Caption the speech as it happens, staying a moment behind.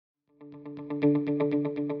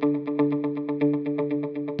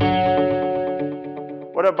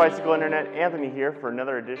What up, Bicycle Internet? Anthony here for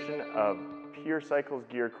another edition of Pure Cycle's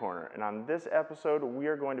Gear Corner. And on this episode, we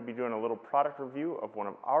are going to be doing a little product review of one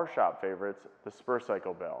of our shop favorites, the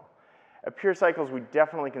Spurcycle Bell. At Pure Cycles, we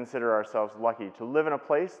definitely consider ourselves lucky to live in a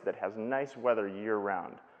place that has nice weather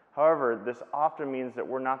year-round. However, this often means that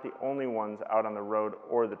we're not the only ones out on the road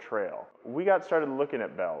or the trail. We got started looking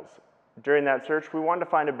at bells. During that search, we wanted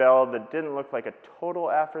to find a bell that didn't look like a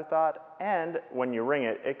total afterthought, and when you ring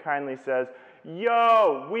it, it kindly says,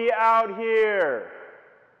 "Yo, we out here!"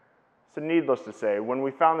 So needless to say, when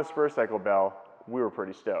we found the Spurcycle Bell, we were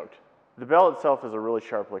pretty stoked. The bell itself is a really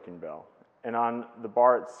sharp-looking bell, and on the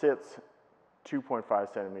bar it sits 2.5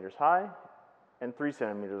 centimeters high and 3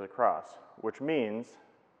 centimeters across, which means,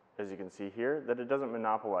 as you can see here, that it doesn't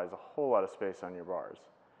monopolize a whole lot of space on your bars.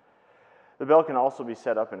 The bell can also be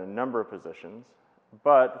set up in a number of positions,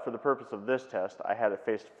 but for the purpose of this test, I had it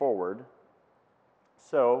faced forward.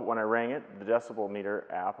 So when I rang it, the decibel meter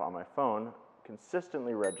app on my phone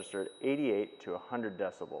consistently registered 88 to 100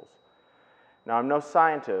 decibels. Now, I'm no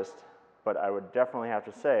scientist, but I would definitely have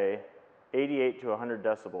to say 88 to 100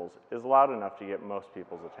 decibels is loud enough to get most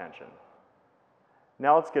people's attention.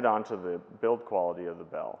 Now let's get on to the build quality of the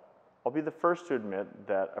bell. I'll be the first to admit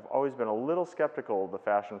that I've always been a little skeptical of the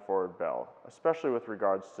fashion-forward bell, especially with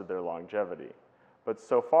regards to their longevity. But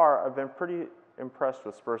so far, I've been pretty impressed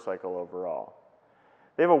with Spurcycle overall.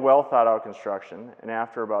 They have a well-thought-out construction, and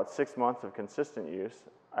after about 6 months of consistent use,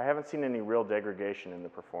 I haven't seen any real degradation in the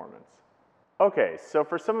performance. Okay, so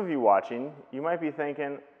for some of you watching, you might be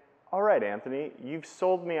thinking, all right, Anthony, you've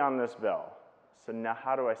sold me on this bell, so now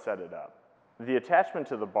how do I set it up? The attachment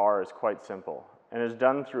to the bar is quite simple, and is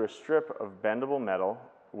done through a strip of bendable metal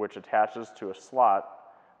which attaches to a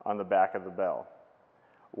slot on the back of the bell.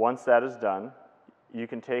 Once that is done, you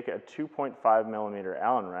can take a 2.5 millimeter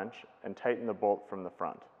Allen wrench and tighten the bolt from the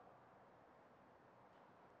front.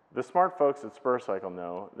 The smart folks at Spurcycle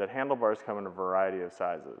know that handlebars come in a variety of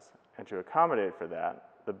sizes, and to accommodate for that,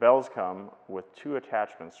 the bells come with 2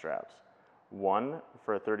 attachment straps, one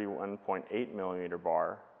for a 31.8 millimeter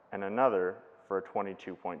bar and another for a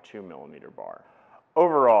 22.2 millimeter bar.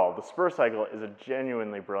 Overall, the Spurcycle is a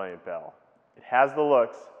genuinely brilliant bell. It has the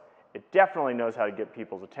looks, it definitely knows how to get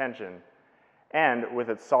people's attention, and with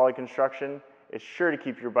its solid construction, it's sure to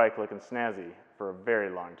keep your bike looking snazzy for a very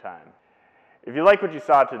long time. If you like what you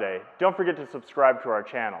saw today, don't forget to subscribe to our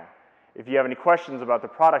channel. If you have any questions about the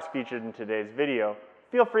products featured in today's video,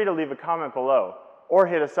 feel free to leave a comment below or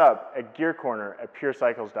hit us up at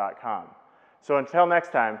gearcorner@purecycles.com. So until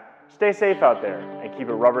next time, stay safe out there and keep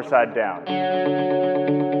it rubber side down.